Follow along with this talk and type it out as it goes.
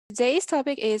Today's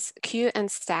topic is queue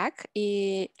and stack,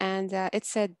 and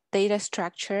it's a data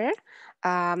structure.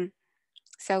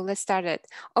 So let's start it.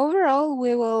 Overall,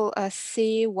 we will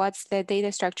see what the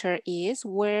data structure is,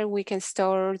 where we can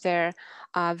store their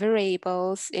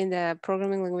variables in the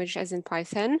programming language as in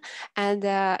Python, and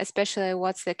especially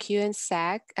what's the queue and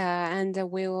stack. And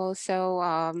we will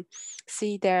also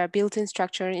see their built-in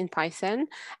structure in Python,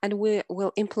 and we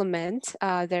will implement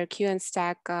their queue and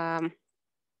stack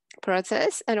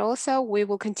process. And also we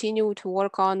will continue to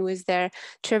work on with their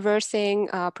traversing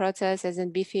process as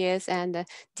in BFS and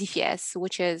DFS,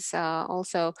 which is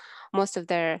also most of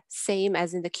their same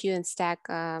as in the queue and stack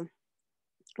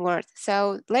word.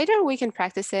 So later we can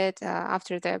practice it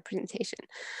after the presentation.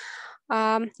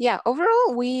 Yeah,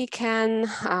 overall, we can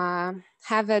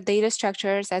have a data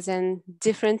structures as in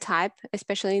different type,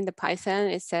 especially in the Python.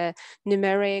 It's a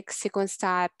numeric sequence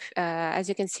type. As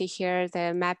you can see here,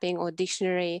 the mapping or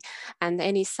dictionary and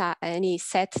any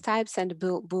set types and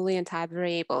Boolean type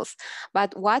variables.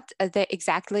 But what they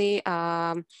exactly,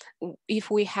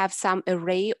 if we have some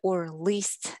array or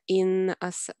list in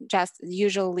a just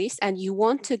usual list, and you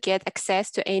want to get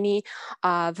access to any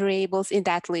variables in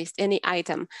that list, any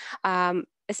item,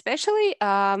 especially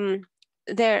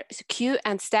their queue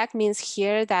and stack means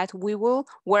here that we will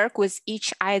work with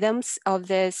each items of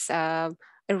this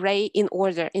array in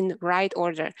order, in right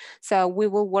order. So we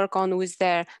will work on with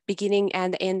their beginning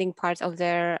and ending parts of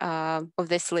their of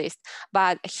this list.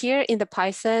 But here in the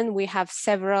Python, we have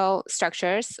several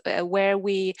structures where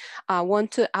we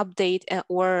want to update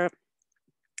or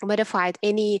modify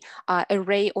any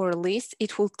array or list.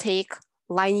 It will take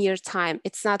linear time.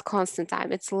 It's not constant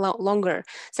time, it's longer.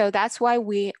 So that's why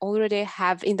we already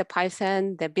have in the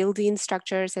Python the built-in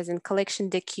structures as in collection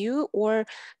the queue or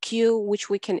queue, which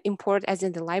we can import as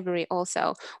in the library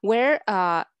also, where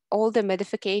all the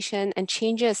modification and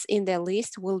changes in the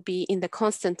list will be in the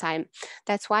constant time.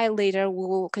 That's why later we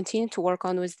will continue to work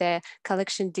on with the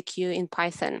collection DQ in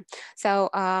Python. So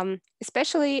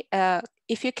especially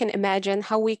if you can imagine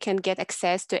how we can get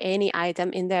access to any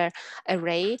item in the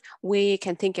array, we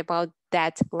can think about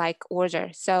that like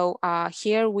order. So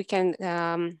here we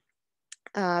can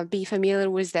be familiar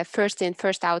with the first in,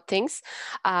 first out things,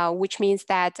 which means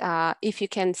that if you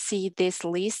can see this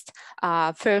list,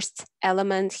 first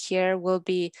element here will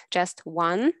be just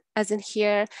one, as in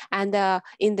here, and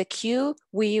in the queue,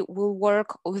 we will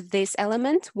work with this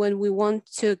element when we want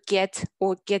to get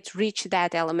or reach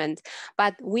that element.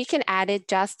 But we can add it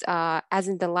just as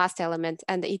in the last element,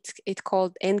 and it's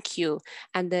called enqueue.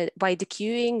 And by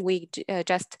dequeuing, we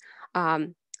just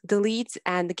delete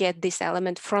and get this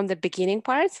element from the beginning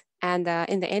part, and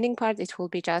in the ending part it will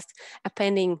be just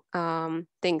appending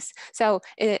things. So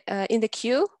in the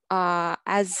queue,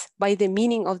 as by the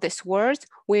meaning of this word,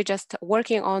 we're just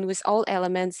working on with all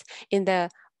elements in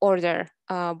the order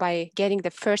by getting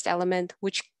the first element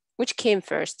which came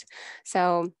first.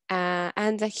 So,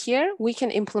 and here we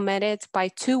can implement it by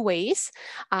two ways.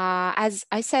 As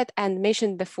I said and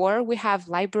mentioned before, we have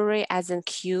library as in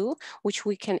queue, which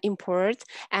we can import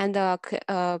and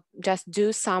just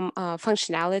do some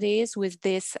functionalities with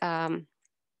this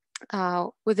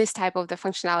type of the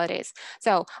functionalities.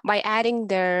 So by adding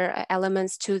their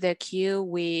elements to the queue,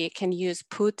 we can use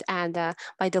put, and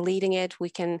by deleting it, we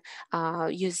can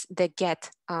use the get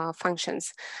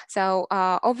functions. So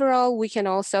overall, we can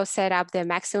also set up the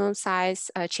maximum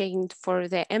size, checking for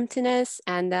the emptiness,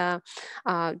 and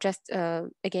just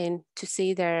again to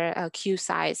see their queue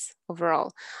size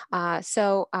overall.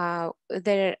 So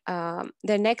their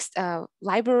next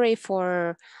library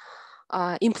for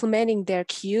implementing their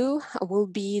queue will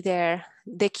be their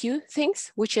queue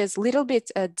things, which is a little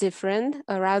bit different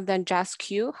rather than just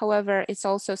queue. However, it's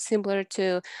also similar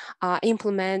to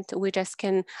implement. We just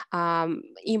can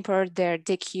import their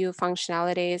dequeue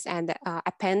functionalities and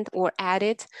append or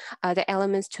add the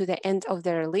elements to the end of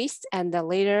their list, and then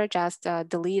later just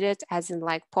delete it as in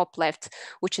like pop left,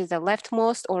 which is the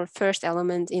leftmost or first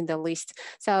element in the list.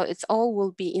 So it's all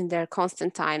will be in their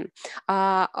constant time.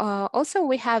 Also,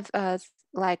 we have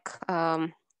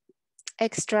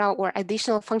extra or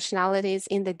additional functionalities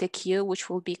in the queue, which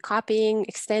will be copying,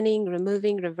 extending,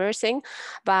 removing, reversing.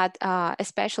 But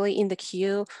especially in the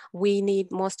queue, we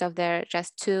need most of their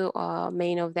just two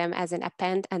main of them as an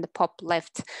append and the pop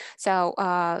left. So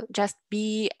just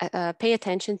pay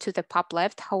attention to the pop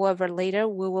left. However, later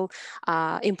we will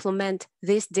implement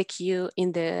this queue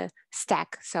in the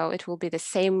stack. So it will be the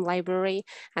same library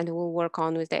and we'll work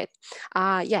on with it.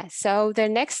 Yeah, so the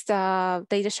next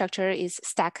data structure is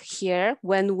stack here,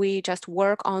 when we just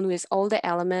work on with all the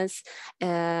elements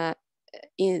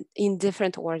in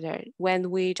different order. When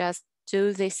we just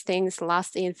do these things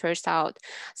last in, first out.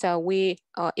 So we,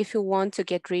 if you want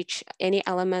to reach any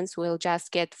elements, we'll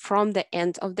just get from the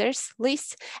end of this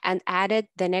list and added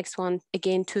the next one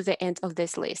again to the end of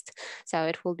this list. So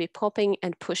it will be popping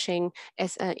and pushing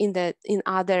as in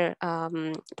other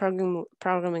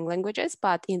programming languages,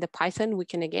 but in the Python we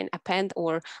can again append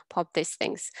or pop these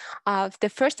things. The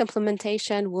first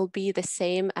implementation will be the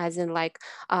same as in like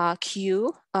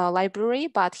queue library,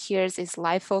 but here's is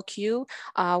LIFO queue,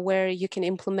 where you can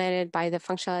implement it by the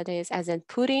functionalities as in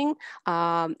putting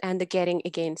and the getting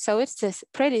again. So it's just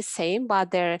pretty same,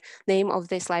 but their name of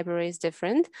this library is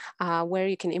different, where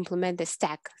you can implement the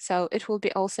stack. So it will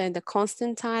be also in the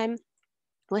constant time.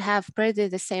 We have pretty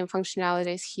the same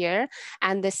functionalities here.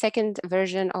 And the second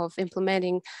version of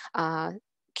implementing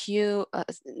queue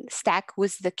stack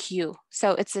with the queue.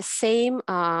 So it's the same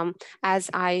as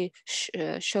I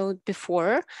showed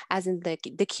before, as in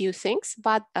the queue things,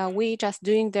 but we just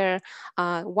doing their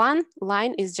one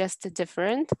line is just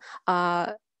different.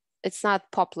 It's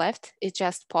not pop left, it's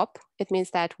just pop. It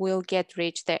means that we'll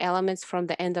reach the elements from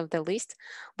the end of the list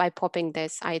by popping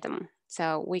this item.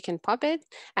 So we can pop it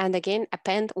and again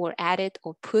append or add it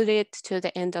or put it to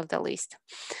the end of the list.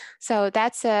 So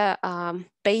that's a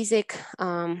basic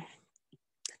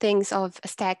things of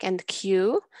stack and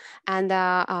queue. And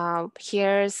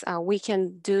here's we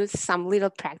can do some little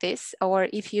practice, or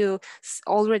if you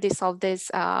already solved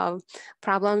these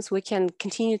problems, we can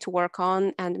continue to work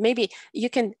on, and maybe you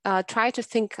can try to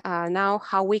think now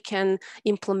how we can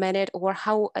implement it, or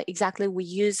how exactly we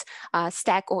use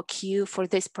stack or queue for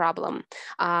this problem.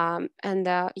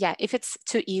 Yeah, if it's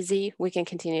too easy, we can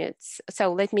continue it.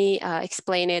 So let me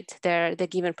explain it, the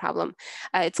given problem.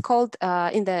 It's called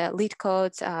in the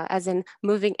LeetCode as in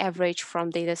moving average from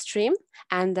data stream.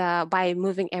 And by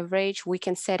moving average, we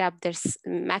can set up this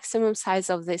maximum size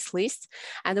of this list,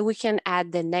 and we can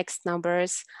add the next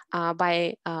numbers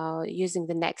by using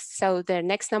the next. So the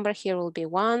next number here will be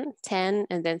 1, 10,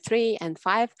 and then 3 and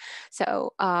 5.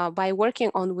 So by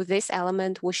working on with this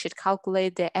element, we should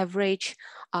calculate the average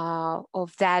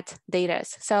of that data.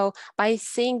 So by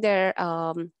seeing their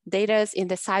data in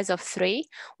the size of 3,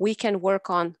 we can work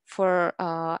on for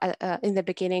in the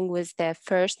beginning with the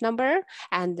first number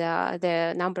and the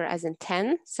number as in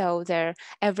 10. So their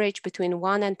average between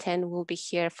 1 and 10 will be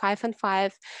here 5 and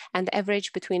 5, and the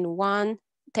average between 1,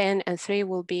 10 and 3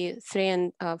 will be 3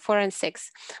 and 4 and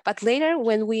 6. But later,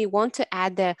 when we want to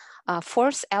add the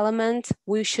fourth element,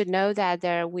 we should know that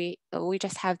there we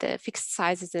just have the fixed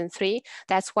sizes in 3.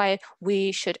 That's why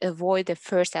we should avoid the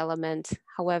first element.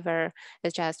 However,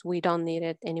 it's just we don't need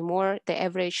it anymore. The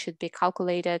average should be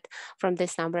calculated from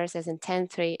these numbers as in 10,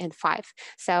 3, and 5.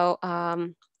 So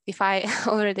if I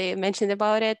already mentioned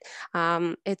about it,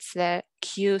 it's the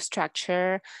queue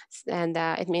structure, and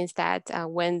it means that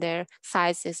when their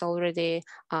size is already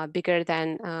bigger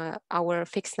than our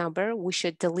fixed number, we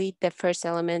should delete the first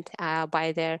element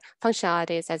by their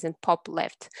functionalities as in pop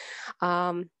left.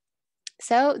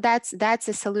 So that's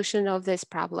a solution of this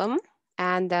problem.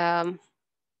 And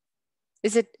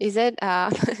is it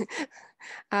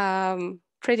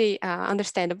pretty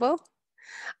understandable?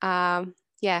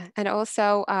 Yeah, and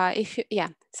also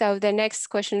so the next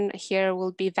question here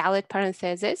will be valid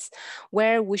parentheses,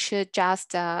 where we should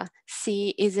just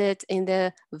see, is it in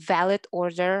the valid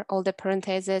order, all the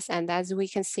parentheses? And as we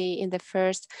can see in the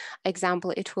first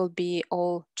example, it will be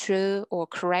all true or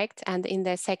correct. And in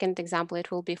the second example,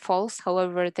 it will be false.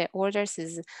 However, the orders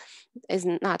is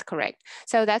not correct.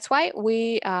 So that's why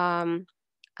we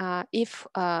if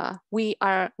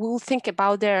we'll think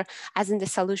about there as in the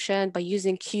solution by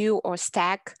using queue or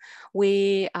stack,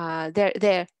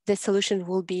 the solution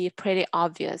will be pretty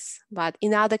obvious. But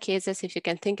in other cases, if you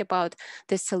can think about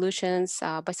the solutions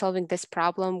by solving this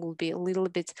problem, will be a little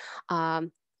bit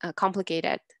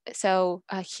complicated. So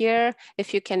here,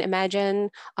 if you can imagine,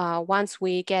 once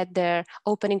we get the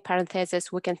opening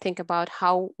parenthesis, we can think about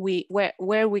how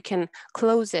where we can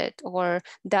close it, or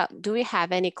do we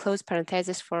have any closed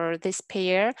parenthesis for this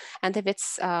pair? And if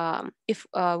it's if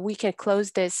we can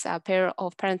close this pair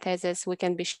of parentheses, we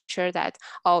can be sure that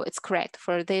it's correct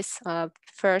for this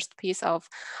first piece of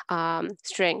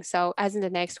string. So as in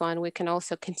the next one, we can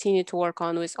also continue to work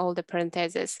on with all the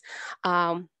parentheses.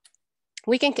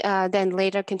 We can then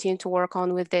later continue to work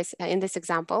on with this in this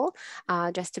example,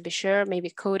 just to be sure,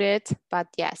 maybe code it. But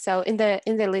yeah, so in the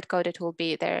LeetCode, it will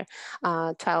be their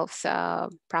 12th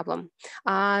problem.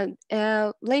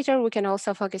 Later, we can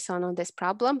also focus on this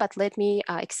problem, but let me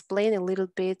explain a little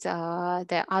bit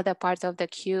the other parts of the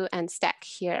queue and stack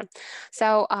here.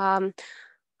 So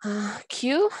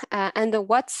Q and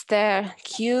what's the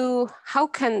Q? How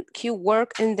can Q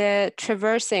work in the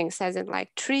traversing, as in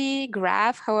like tree,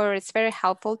 graph? However, it's very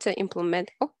helpful to implement.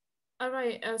 Oh, All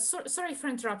right. Sorry for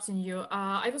interrupting you.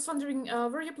 I was wondering,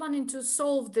 were you planning to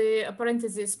solve the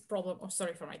parentheses problem? Oh,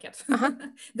 sorry for my cat.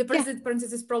 The yeah,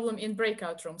 parentheses problem in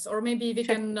breakout rooms, or maybe we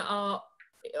sure. can,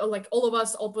 like all of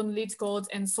us, open lead code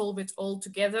and solve it all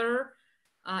together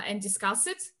and discuss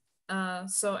it,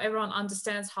 so everyone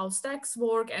understands how stacks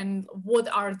work and what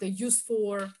are they used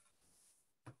for.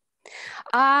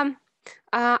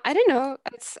 I don't know.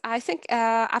 I think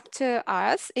up to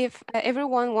us. If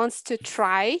everyone wants to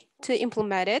try to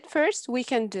implement it first, we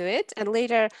can do it, and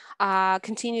later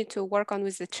continue to work on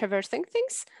with the traversing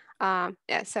things.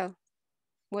 Yeah. So,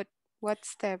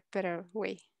 what's the better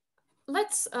way?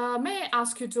 May I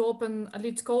ask you to open a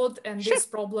lead code and Sure. this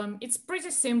problem? It's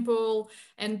pretty simple,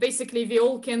 and basically we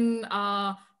all can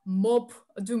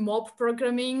do mob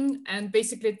programming and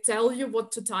basically tell you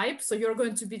what to type. So you're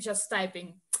going to be just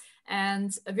typing,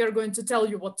 and we are going to tell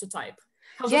you what to type.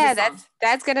 How does it Yeah, sound?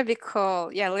 that's gonna be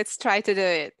cool. Yeah, let's try to do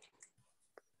it.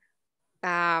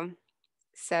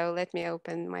 So let me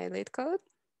open my lead code.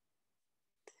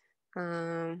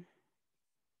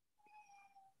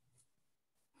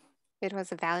 It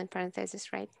was a valid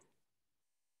parenthesis, right?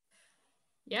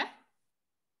 Yeah.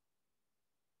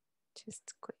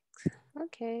 Just quick.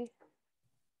 Okay.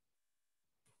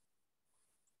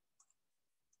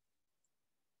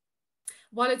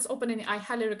 While it's opening, I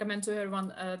highly recommend to everyone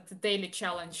the daily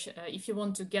challenge. If you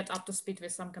want to get up to speed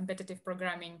with some competitive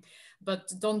programming,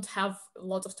 but don't have a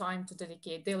lot of time to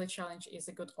dedicate, daily challenge is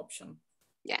a good option.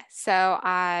 Yeah, so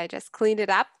I just cleaned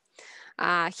it up.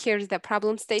 Here's the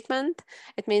problem statement.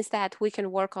 It means that we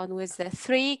can work on with the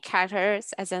 3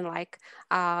 characters, as in like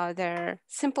their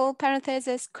simple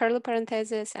parentheses, curly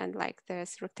parentheses, and like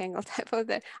this rectangle type of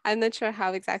the, I'm not sure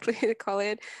how exactly to call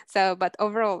it. So, but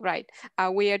overall, right,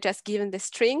 we are just given the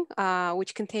string,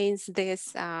 which contains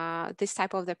this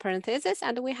type of the parentheses,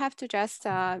 and we have to just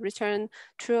return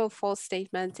true or false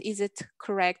statement. Is it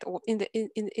correct, or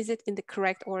is it in the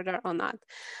correct order or not?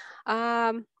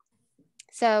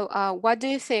 So what do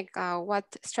you think? What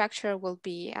structure will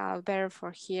be better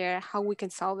for here? How we can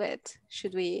solve it?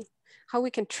 How we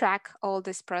can track all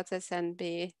this process and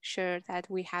be sure that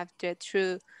we have the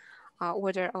true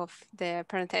order of the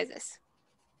parentheses?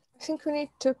 I think we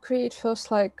need to create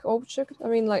first like object. I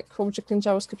mean, like object in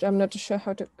JavaScript. I'm not sure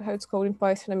how it's called in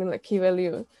Python. I mean, like key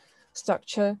value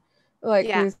structure, like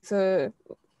with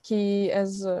key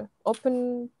as a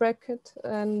open bracket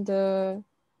and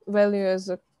value as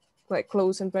a like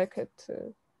close in bracket.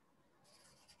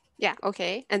 Yeah.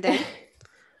 Okay. And then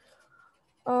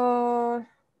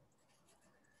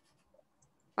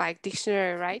like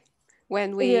dictionary, right?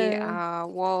 When we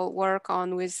will work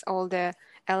on with all the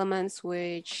elements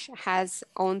which has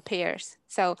own pairs.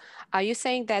 So are you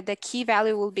saying that the key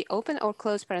value will be open or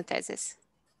close parentheses?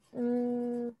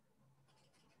 I'm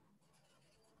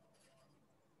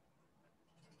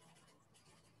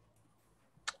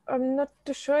not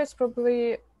too sure. It's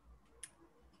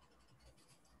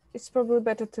probably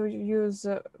better to use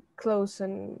close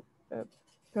and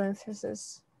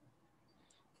parentheses.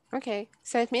 Okay,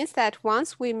 so it means that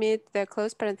once we meet the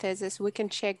close parentheses, we can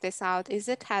check this out. Is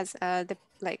it has the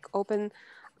like open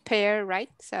pair,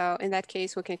 right? So in that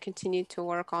case, we can continue to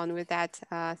work on with that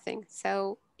thing.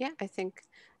 So yeah, I think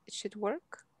it should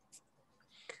work.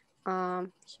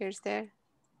 Here's the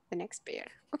next pair.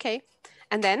 Okay,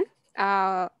 and then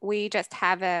we just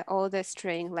have all the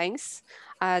string lengths.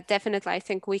 Definitely, I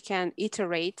think we can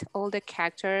iterate all the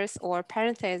characters or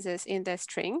parentheses in the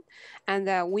string,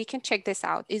 and we can check this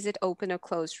out. Is it open or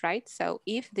closed, right? So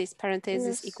if this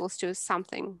parenthesis equals to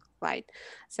something, right?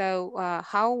 So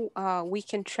how we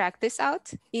can track this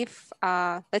out? If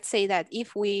let's say that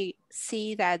if we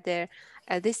see that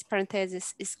this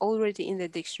parenthesis is already in the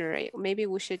dictionary, maybe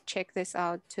we should check this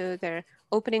out to the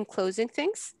opening, closing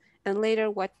things, and later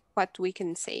what we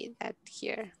can say that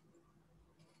here.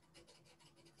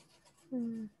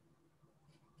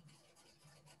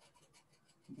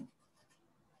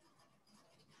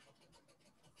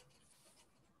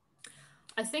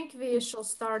 I think we shall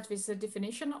start with the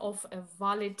definition of a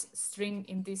valid string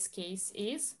in this case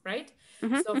is, right?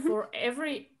 So for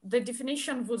the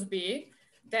definition would be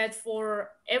that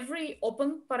for every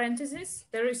open parenthesis,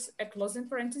 there is a closing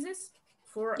parenthesis.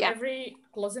 For every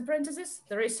closing parenthesis,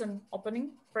 there is an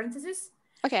opening parenthesis.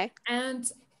 Okay. And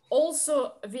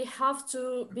also we have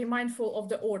to be mindful of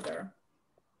the order.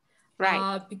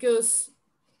 Right. Because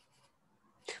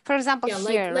for example,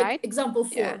 here, like right? example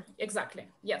 4, exactly.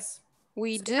 Yes.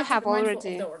 We So do have to have be mindful of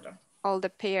already the order. all the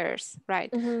pairs,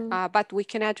 right? But we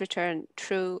cannot return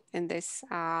true in this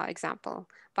example.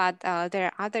 But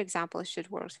there are other examples should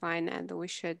work fine, and we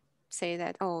should say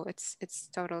that, oh, it's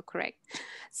totally correct.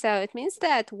 So it means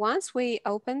that once we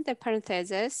open the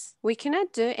parentheses, we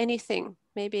cannot do anything.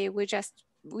 Maybe we just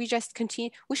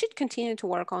continue. We should continue to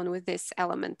work on with this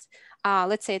element.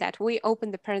 Let's say that we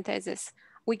open the parentheses,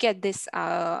 we get this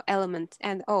element,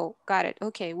 and oh, got it.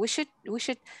 Okay, we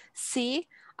should see.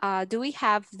 Do we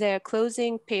have the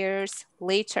closing pairs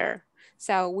later?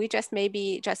 So we just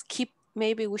maybe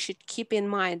we should keep in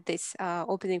mind this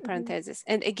opening parenthesis.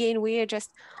 And again, we are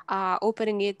just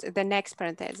opening it the next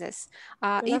parenthesis.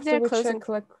 If they're closing, check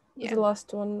like the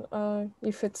last one,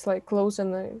 if it's like close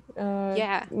and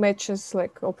matches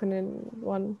like opening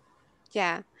one.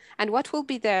 Yeah. And what will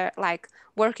be the like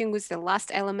working with the last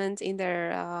element in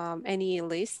their any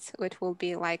list? It will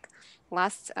be like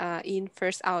last in,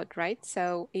 first out, right?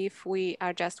 So if we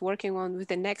are just working on with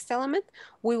the next element,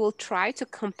 we will try to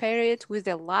compare it with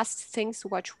the last things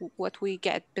what we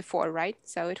get before, right?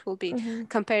 So it will be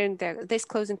comparing this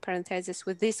closing parenthesis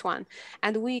with this one.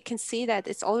 And we can see that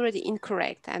it's already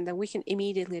incorrect, and then we can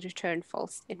immediately return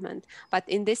false statement. But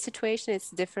in this situation, it's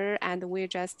different, and we're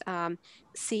just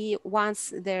see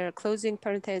once they're closing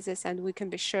parenthesis, and we can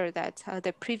be sure that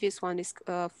the previous one is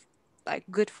like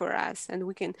good for us, and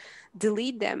we can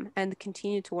delete them and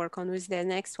continue to work on with the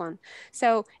next one.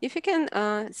 So if you can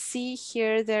see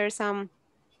here, there are some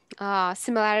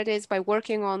similarities by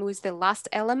working on with the last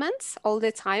elements all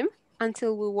the time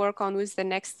until we work on with the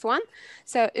next one.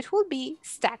 So it will be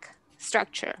stack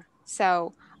structure.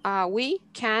 So we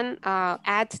can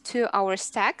add to our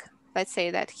stack. Let's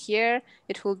say that here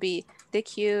it will be the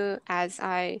queue, as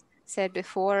I said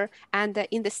before, and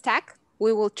in the stack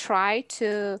we will try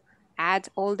to add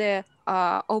all the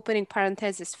opening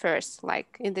parentheses first,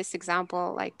 like in this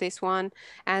example, like this one.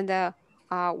 And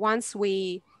once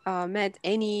we met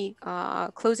any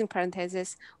closing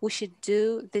parentheses, we should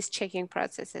do this checking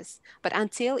processes. But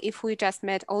until if we just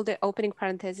met all the opening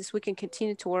parentheses, we can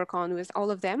continue to work on with all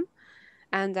of them.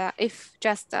 And if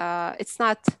just it's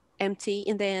not empty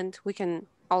in the end, we can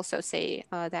also say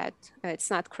that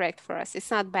it's not correct for us. It's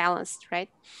not balanced, right?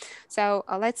 So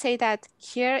let's say that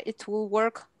here it will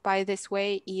work by this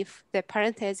way if the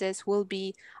parentheses will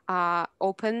be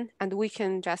open, and we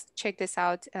can just check this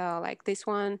out like this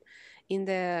one in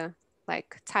the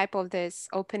like type of this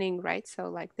opening, right? So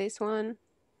like this one,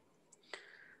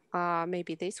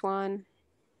 maybe this one,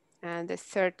 and the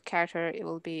third character, it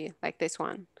will be like this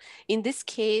one. In this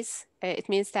case, it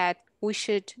means that we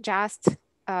should just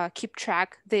keep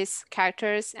track these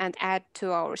characters and add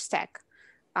to our stack,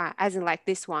 as in like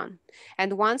this one.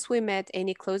 And once we met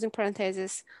any closing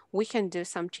parentheses, we can do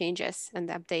some changes and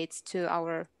updates to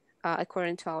our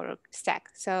according to our stack.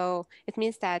 So it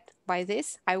means that by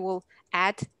this, I will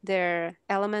add their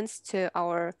elements to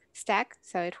our stack.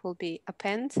 So it will be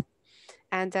append,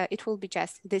 and it will be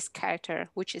just this character,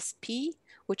 which is P,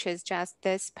 which is just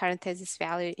this parenthesis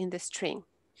value in the string,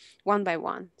 one by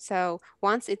one. So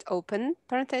once it open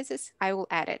parenthesis, I will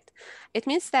add it. It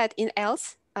means that in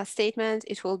else statement,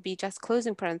 it will be just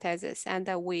closing parenthesis, and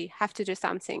we have to do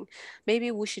something.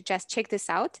 Maybe we should just check this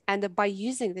out, and by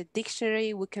using the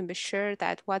dictionary, we can be sure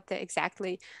that what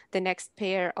exactly the next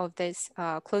pair of this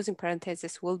closing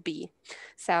parenthesis will be.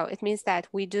 So it means that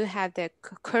we do have the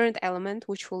current element,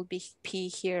 which will be P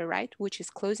here, right? Which is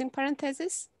closing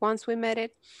parenthesis. Once we met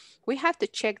it, we have to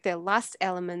check the last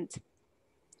element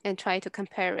and try to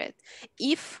compare it.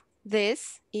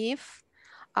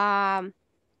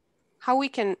 How we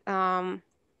can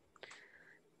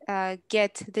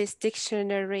get this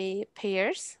dictionary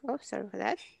pairs. Oh, sorry for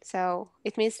that. So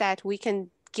it means that we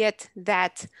can get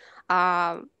that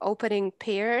opening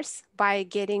pairs by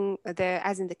getting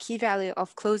as in the key value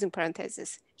of closing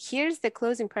parentheses. Here's the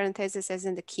closing parenthesis as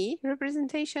in the key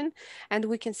representation, and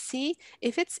we can see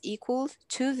if it's equal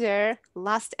to their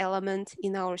last element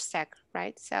in our stack,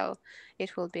 right? So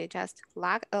it will be just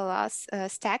last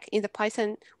stack. In the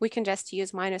Python, we can just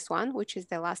use -1, which is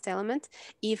the last element.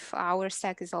 If our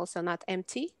stack is also not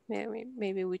empty,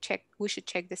 maybe we should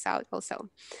check this out also.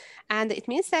 And it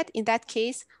means that in that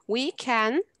case, we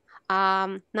can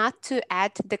not to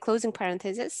add the closing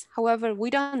parentheses. However, we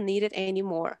don't need it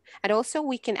anymore. And also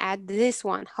we can add this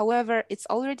one. However, it's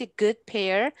already a good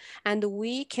pair, and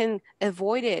we can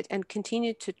avoid it and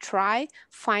continue to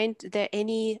find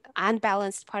any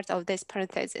unbalanced part of this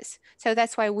parenthesis. So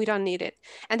that's why we don't need it.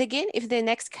 And again, if the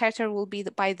next character will be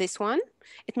by this one,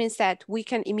 it means that we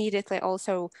can immediately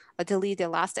also delete the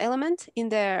last element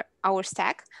in our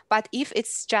stack. But if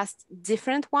it's just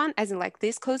different one, as in like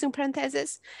this closing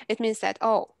parenthesis, it means that,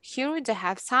 oh, here we do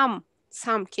have some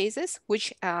some cases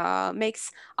which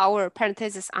makes our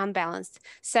parentheses unbalanced.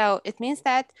 So it means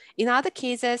that in other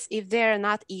cases, if they're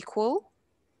not equal,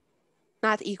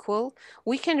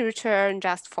 we can return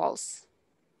just false.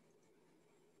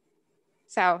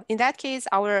 So in that case,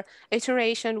 our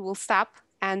iteration will stop,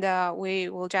 and we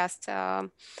will just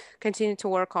continue to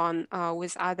work on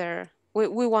with other.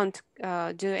 We won't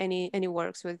do any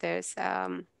works with this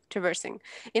traversing.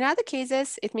 In other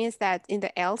cases, it means that in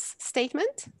the else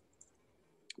statement,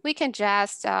 we can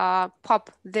just pop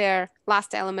their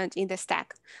last element in the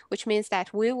stack, which means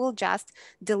that we will just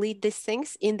delete these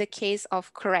things in the case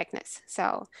of correctness.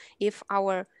 So if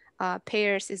our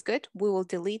pairs is good, we will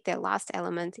delete the last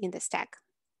element in the stack.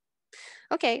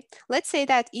 Okay, let's say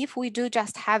that if we do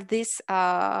just have this,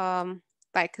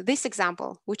 like this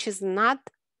example, which is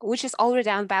already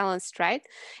unbalanced, right?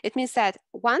 It means that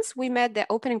once we met the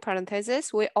opening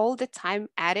parenthesis, we all the time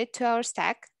add it to our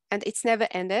stack, and it's never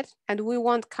ended, and we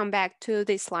won't come back to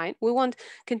this line. We won't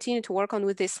continue to work on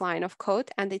with this line of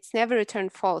code, and it's never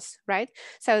returned false, right?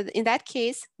 So in that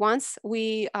case, once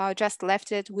we just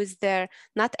left it with their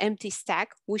not empty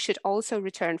stack, we should also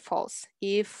return false.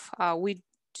 If we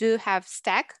do have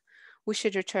stack, we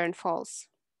should return false.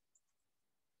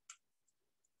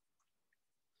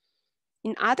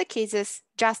 In other cases,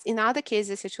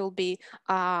 it will be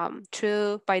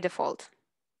true by default.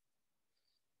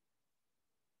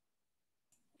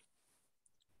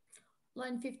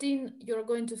 Line 15, you're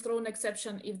going to throw an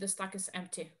exception if the stack is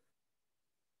empty.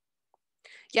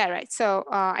 Yeah, right. So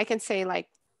I can say like,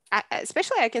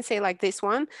 especially I can say like this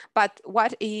one, but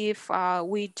what if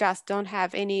we just don't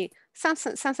have any,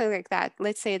 something like that.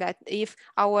 Let's say that if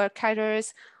our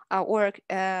characters or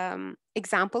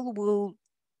example will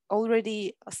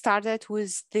already started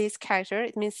with this character,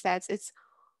 it means that it's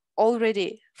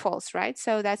already false, right?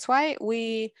 So that's why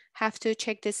we have to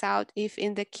check this out if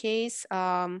in the case,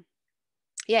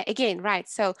 yeah, again, right.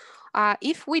 So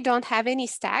if we don't have any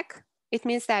stack, it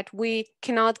means that we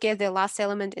cannot get the last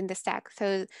element in the stack.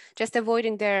 So just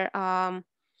avoiding their,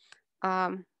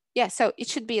 yeah, so it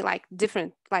should be like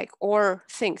different, like or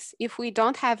things. If we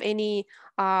don't have any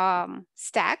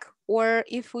stack, or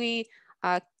if we,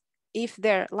 if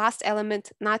their last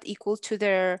element not equal to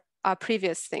their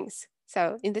previous things.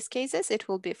 So in these cases, it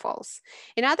will be false.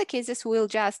 In other cases, we'll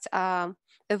just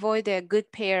avoid a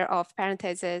good pair of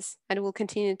parentheses, and we'll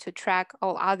continue to track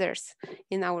all others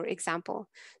in our example.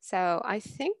 So I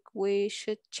think we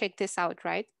should check this out,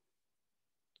 right?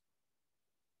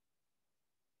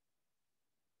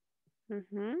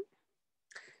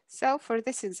 So for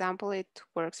this example, it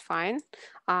works fine.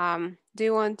 Do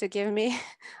you want to give me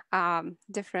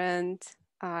different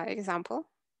example,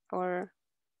 or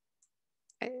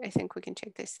I think we can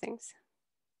check these things.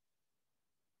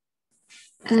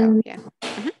 So yeah.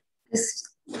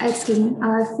 Excuse me,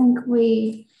 I think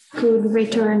we could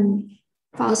return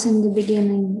false in the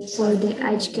beginning for the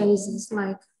edge cases,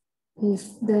 like if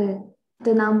the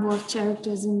number of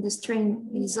characters in the string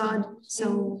is odd,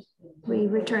 so we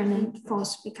return it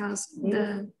false because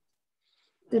the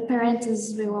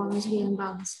parentheses will always be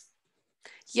unbalanced.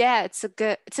 Yeah, it's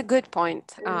a good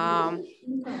point.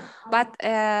 But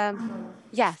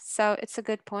yeah, so it's a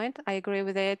good point. I agree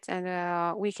with it,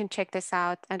 and we can check this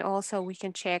out, and also we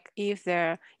can check if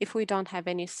we don't have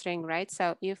any string, right?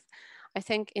 So if I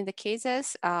think in the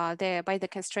cases, by the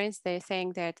constraints, they're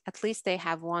saying that at least they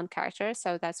have one character,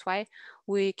 so that's why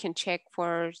we can check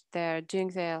for doing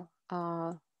the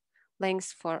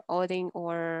lengths for odding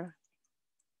or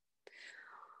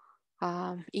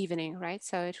evening, right?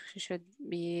 So it should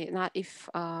be not if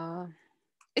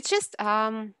it's just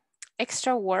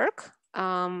extra work.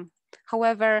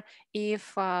 However,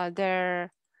 if all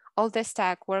the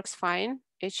stack works fine,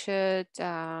 it should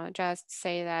just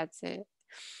say that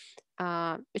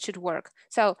it should work.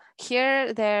 So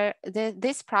here,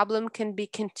 this problem can be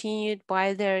continued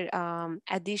by their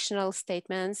additional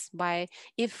statements. By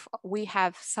if we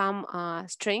have some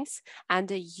strings and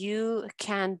you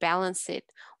can balance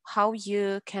it, how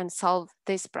you can solve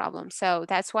this problem. So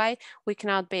that's why we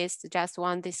cannot base just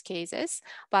on these cases,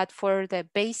 but for the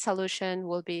base solution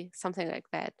will be something like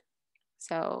that.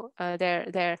 So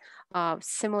their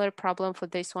similar problem for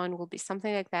this one will be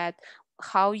something like that.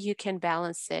 How you can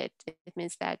balance it. It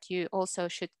means that you also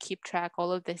should keep track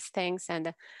all of these things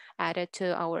and add it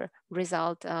to our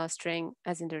result string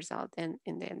as in the result and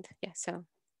in the end. Yeah, so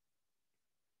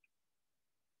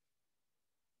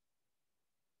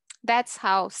that's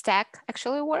how stack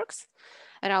actually works.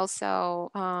 And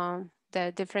also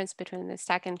the difference between the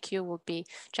stack and queue will be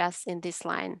just in this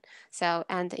line. So,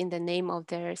 and in the name of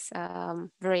their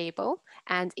variable,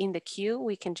 and in the queue,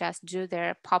 we can just do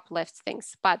their pop left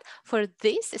things. But for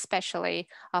this, especially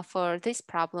for this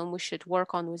problem, we should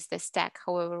work on with the stack.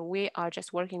 However, we are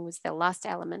just working with the last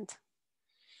element.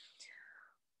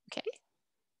 Okay.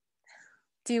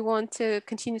 Do you want to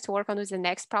continue to work on with the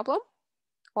next problem?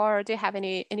 Or do you have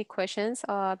any questions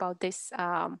about this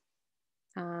problem?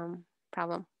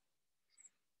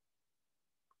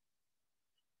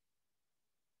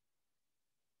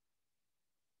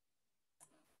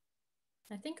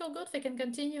 I think all good. We can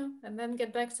continue and then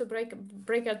get back to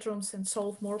breakout rooms and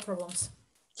solve more problems.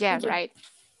 Yeah, right.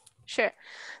 Sure.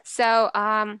 So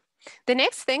the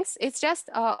next things, it's just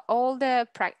all the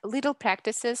little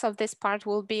practices of this part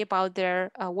will be about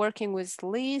their working with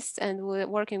lists and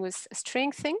working with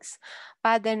string things.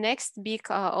 But the next big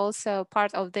also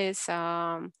part of this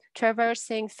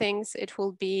traversing things, it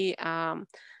will be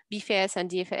BFS and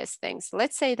DFS things.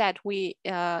 Let's say that we,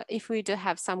 if we do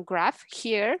have some graph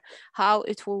here, how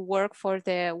it will work for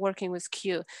the working with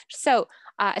queue. So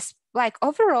like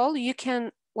overall, you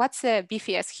can, what's the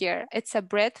BFS here? It's a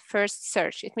breadth first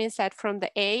search. It means that from the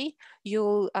A,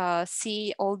 you'll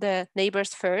see all the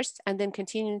neighbors first and then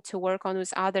continue to work on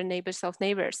with other neighbors of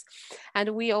neighbors. And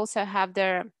we also have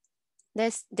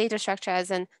this data structure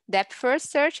as an depth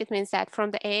first search. It means that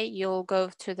from the A, you'll go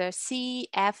to the C,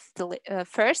 F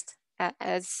first,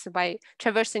 as by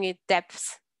traversing it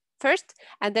depths first,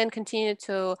 and then continue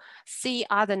to see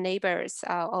other neighbors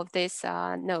of these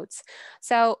nodes.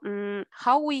 So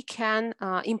how we can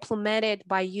implement it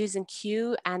by using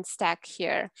queue and stack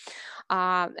here.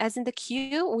 As in the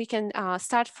queue, we can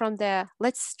start from the,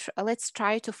 let's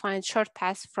try to find short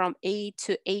paths from A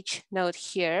to H node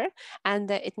here.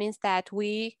 And it means that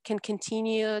we can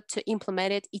continue to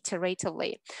implement it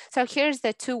iteratively. So here's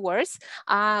the two words.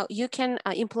 You can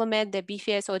implement the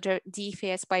BFS or the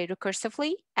DFS by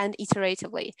recursively and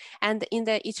iteratively. And in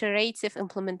the iterative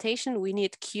implementation, we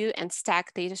need queue and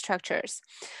stack data structures.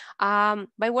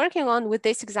 By working on with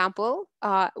this example,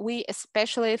 we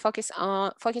especially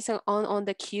focusing on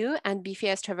the queue and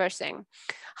BFS traversing.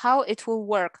 How it will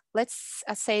work? Let's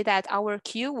say that our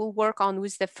queue will work on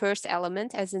with the first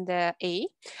element as in the A,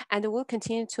 and it will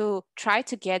continue to try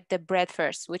to get the breadth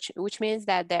first, which means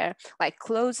that they're like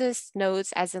closest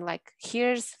nodes, as in like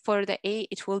here's for the A,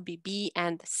 it will be B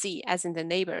and C as in the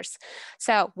neighbors.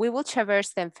 So we will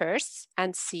traverse them first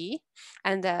and see,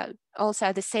 and also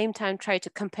at the same time try to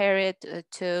compare it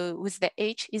to with the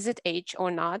H. Is it H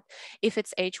or not? If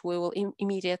it's H, we will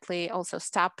immediately also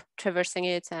stop traversing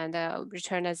it and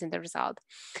return as in the result.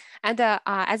 And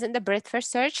as in the breadth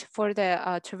first search for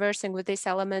the traversing with this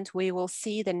element, we will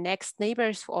see the next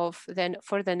neighbors of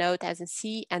for the node as in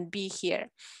C and B here.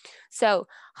 So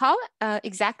how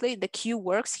exactly the queue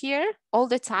works here? All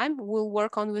the time we'll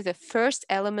work on with the first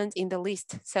element in the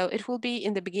list. So it will be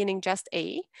in the beginning just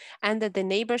A, and the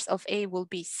neighbors of A will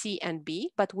be C and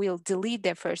B, but we'll delete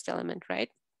their first element, right?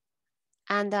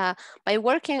 And by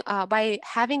working, by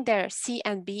having their C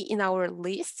and B in our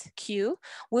list queue,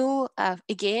 we'll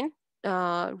again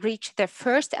reach the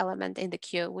first element in the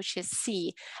queue, which is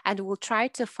C, and we'll try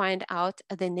to find out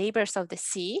the neighbors of the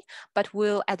C, but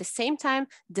we'll at the same time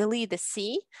delete the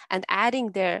C and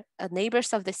adding their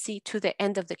neighbors of the C to the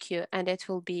end of the queue, and it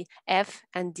will be F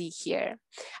and D here.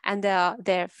 And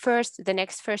the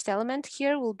next first element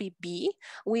here will be B.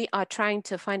 We are trying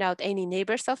to find out any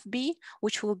neighbors of B,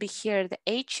 which will be here the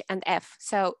H and F.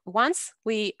 So once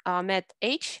we met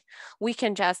H, we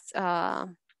can just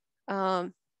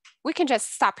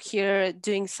stop here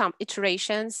doing some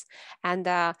iterations and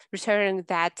returning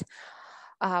that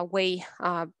way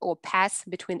or path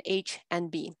between H and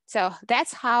B. So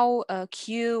that's how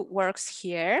queue works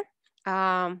here.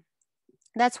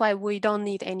 That's why we don't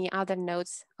need any other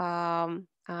nodes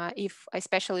if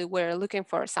especially we're looking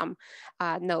for some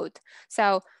node.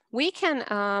 So we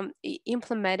can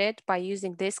implement it by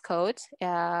using this code.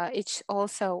 It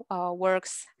also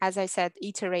works, as I said,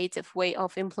 iterative way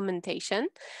of implementation.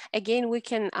 Again, we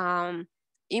can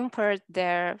import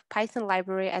their Python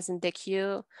library as in the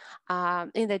queue.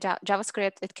 In the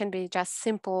JavaScript, it can be just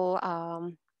simple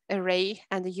array,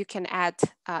 and you can add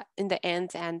in the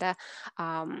end and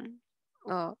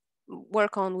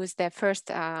work on with the first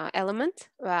element,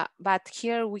 but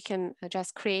here we can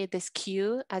just create this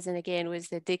queue as in again with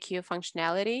the dequeue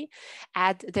functionality,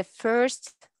 add the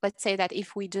first, let's say that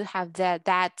if we do have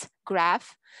that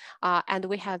graph and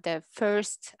we have the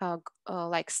first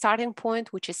like starting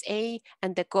point, which is A,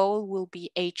 and the goal will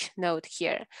be H node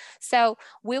here. So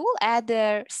we will add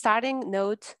the starting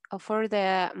node for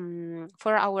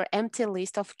our empty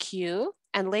list of queue,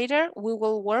 and later we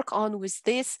will work on with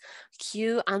this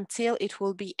queue until it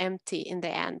will be empty in the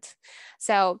end.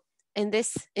 So in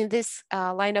this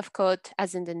line of code,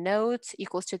 as in the node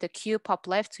equals to the queue pop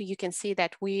left, so you can see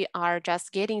that we are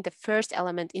just getting the first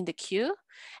element in the queue.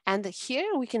 And here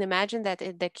we can imagine that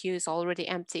the queue is already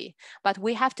empty, but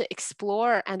we have to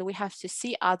explore and we have to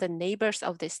see other neighbors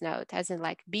of this node, as in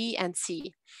like B and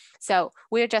C. So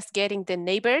we're just getting the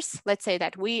neighbors. Let's say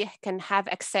that we can have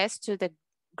access to the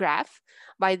graph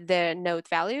by the node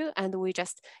value, and we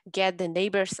just get the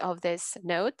neighbors of this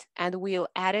node and we'll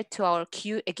add it to our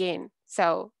queue again.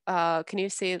 So can you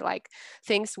see like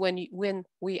things when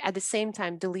we at the same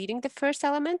time deleting the first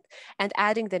element and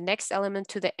adding the next element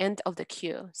to the end of the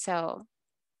queue. So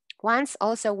once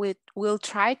also we will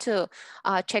try to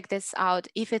check this out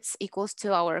if it's equals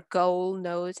to our goal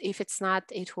node. If it's not,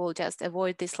 it will just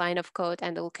avoid this line of code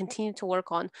and it will continue to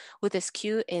work on with this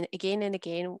queue and again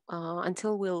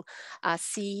until we'll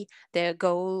see the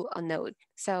goal node.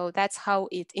 So that's how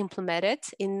it implemented.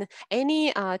 In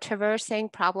any traversing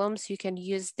problems, you can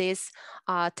use this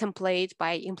template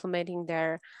by implementing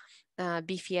their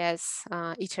BFS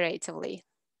iteratively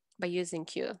by using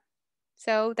queue.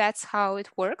 So that's how it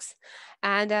works.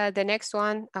 And the next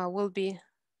one will be,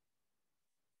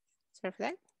 sorry for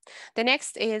that. The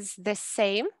next is the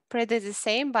same, pretty the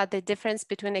same, but the difference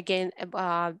between, again,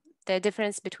 the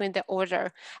difference between the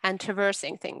order and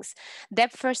traversing things.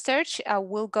 Depth first search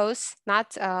will go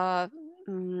not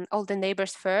all the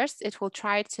neighbors first. It will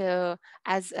try to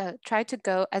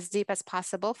go as deep as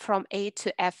possible from A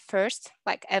to F first,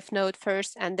 like F node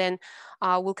first, and then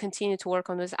we'll continue to work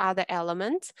on those other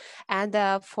elements. And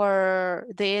for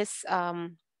this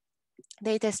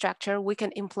data structure, we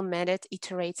can implement it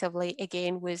iteratively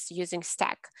again with using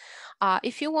stack.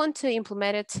 If you want to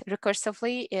implement it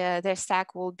recursively, the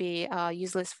stack will be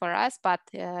useless for us, but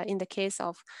in the case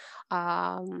of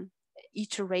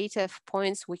iterative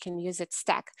points, we can use it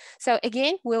stack. So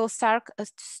again, we'll start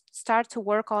to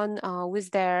work on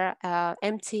with their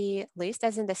empty list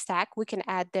as in the stack. We can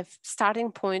add the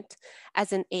starting point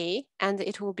as an A, and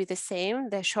it will be the same,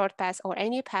 the short pass or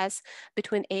any pass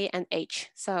between A and H.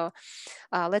 So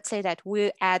let's say that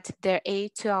we add their A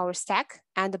to our stack,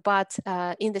 but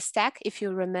in the stack, if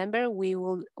you remember, we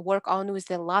will work on with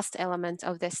the last element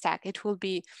of the stack. It will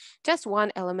be just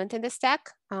one element in the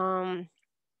stack.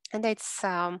 And it's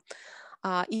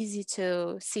easy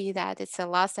to see that it's a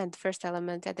last and first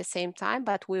element at the same time,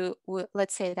 but we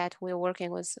let's say that we're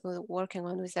working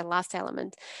on with the last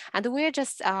element. And we're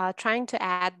just trying to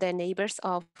add the neighbors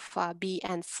of B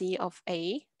and C of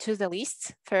A to the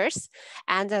list first.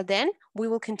 And then we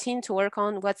will continue to work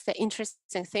on what's the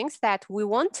interesting things that we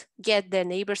won't get the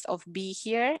neighbors of B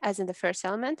here as in the first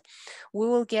element. We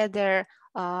will get their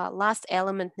last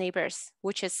element neighbors,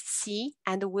 which is C,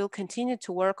 and we'll continue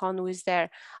to work on with their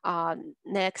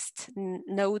next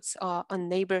nodes on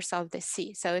neighbors of the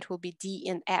C. So it will be D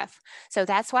and F. So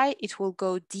that's why it will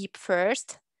go deep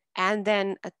first, and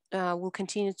then we'll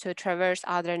continue to traverse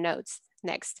other nodes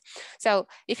next. So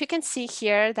if you can see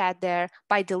here that there,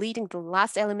 by deleting the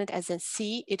last element as in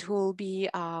C, it will be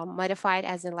modified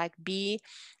as in like B,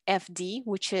 FD,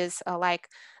 which is like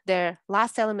the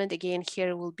last element again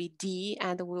here will be D,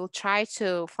 and we'll try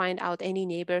to find out any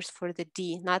neighbors for the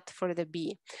D, not for the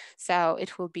B. So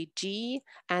it will be G,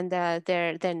 and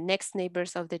the next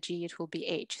neighbors of the G, it will be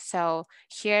H. So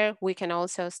here we can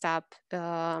also stop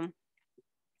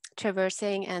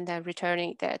traversing and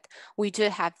returning that we do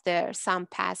have there some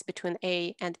paths between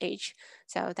A and H.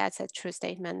 So that's a true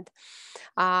statement.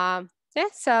 Yeah,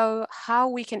 so how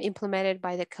we can implement it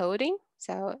by the coding.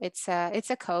 So it's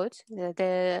a code.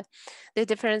 The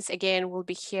difference again will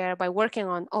be here by working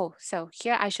on, so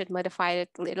here I should modify it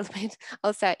a little bit.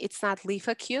 Also, it's not leave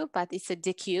a queue, but it's a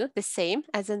dequeue, the same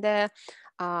as in the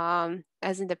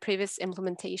previous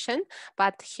implementation.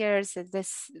 But here's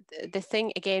the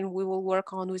thing again, we will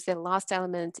work on with the last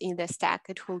element in the stack.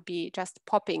 It will be just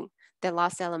popping the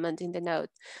last element in the node.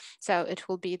 So it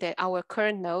will be our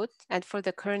current node. And for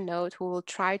the current node, we will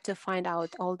try to find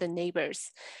out all the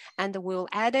neighbors, and we'll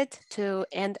add it to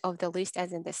end of the list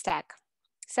as in the stack.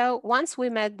 So once we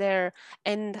met their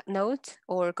end node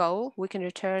or goal, we can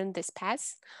return this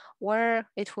pass, where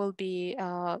it will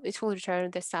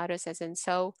return the status as in,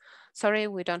 so sorry,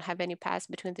 we don't have any pass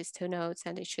between these two nodes,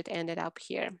 and it should end it up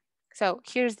here. So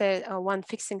here's the one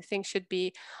fixing thing should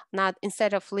be not,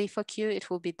 instead of LIFO queue, it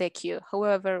will be dequeue.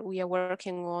 However, we are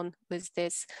working on with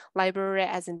this library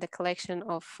as in the collection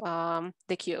of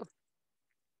the queue.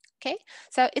 Okay,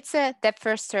 so it's a depth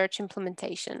first search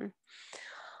implementation.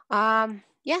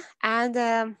 Yeah,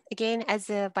 and again, as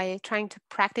by trying to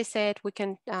practice it, we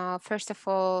can first of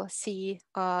all see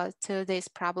to this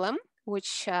problem,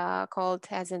 which called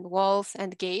as in walls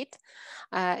and gate,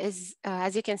 is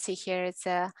as you can see here, it's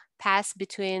a pass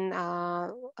between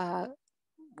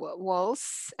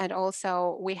walls, and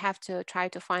also we have to try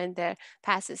to find the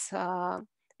passes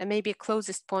and maybe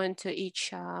closest point to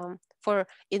each for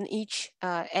in each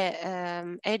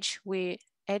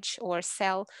edge or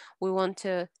cell, we want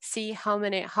to see how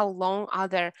long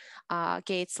other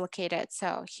gates located.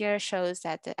 So here shows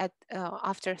that at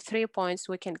after 3 points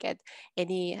we can get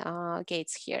any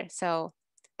gates here. So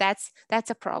that's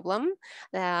a problem,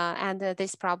 and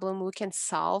this problem we can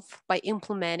solve by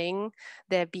implementing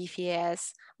the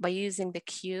BFS by using the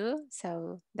queue.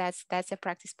 So that's a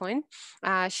practice point.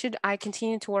 Should I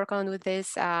continue to work on with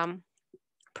this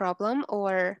problem,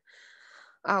 or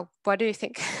what do you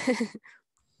think?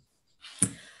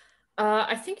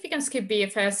 I think we can skip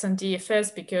BFS and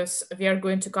DFS because we are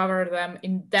going to cover them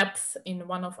in depth in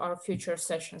one of our future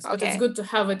sessions. But it's good to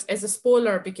have it as a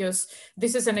spoiler because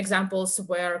this is an examples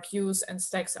where queues and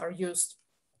stacks are used.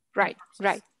 Right.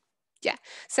 Yeah,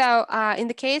 so in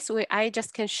the case I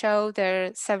just can show there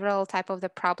are several type of the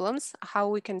problems, how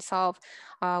we can solve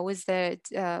with the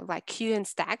like queue and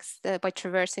stacks by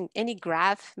traversing any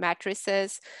graph,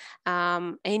 matrices,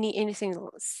 anything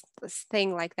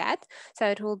thing like that. So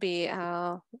it will be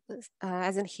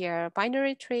as in here,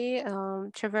 binary tree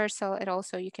traversal. It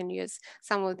also you can use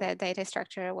some of the data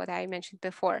structure, what I mentioned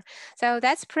before. So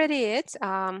that's pretty it.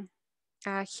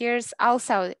 Here's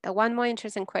also one more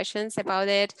interesting questions about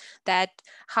it, that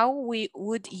how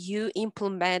would you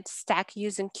implement stack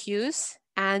using queues?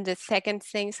 And the second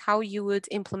thing is how you would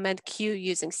implement queue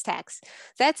using stacks.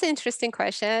 That's an interesting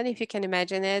question, if you can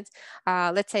imagine it.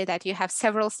 Let's say that you have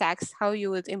several stacks, how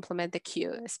you would implement the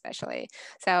queue especially.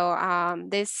 So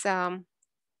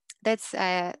that's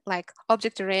like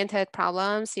object-oriented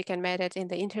problems. You can make it in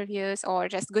the interviews, or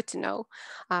just good to know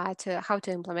to how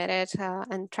to implement it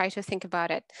and try to think about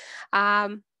it.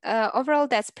 Overall,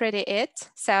 that's pretty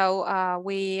it. So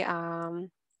we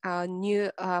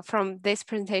knew from this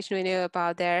presentation, we knew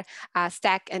about their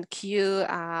stack and queue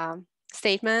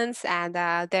statements and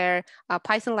their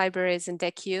Python libraries in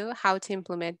DEQ, how to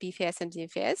implement BFS and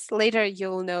DFS. Later,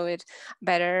 you'll know it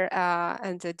better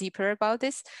and deeper about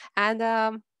this.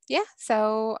 And yeah,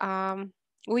 so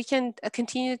we can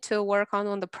continue to work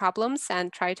on the problems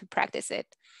and try to practice it.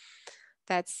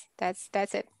 That's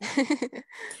it.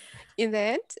 In the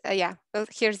end, yeah, well,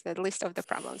 here's the list of the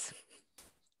problems.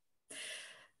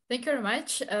 Thank you very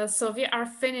much. So we are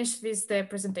finished with the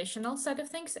presentational side of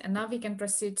things, and now we can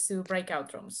proceed to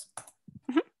breakout rooms.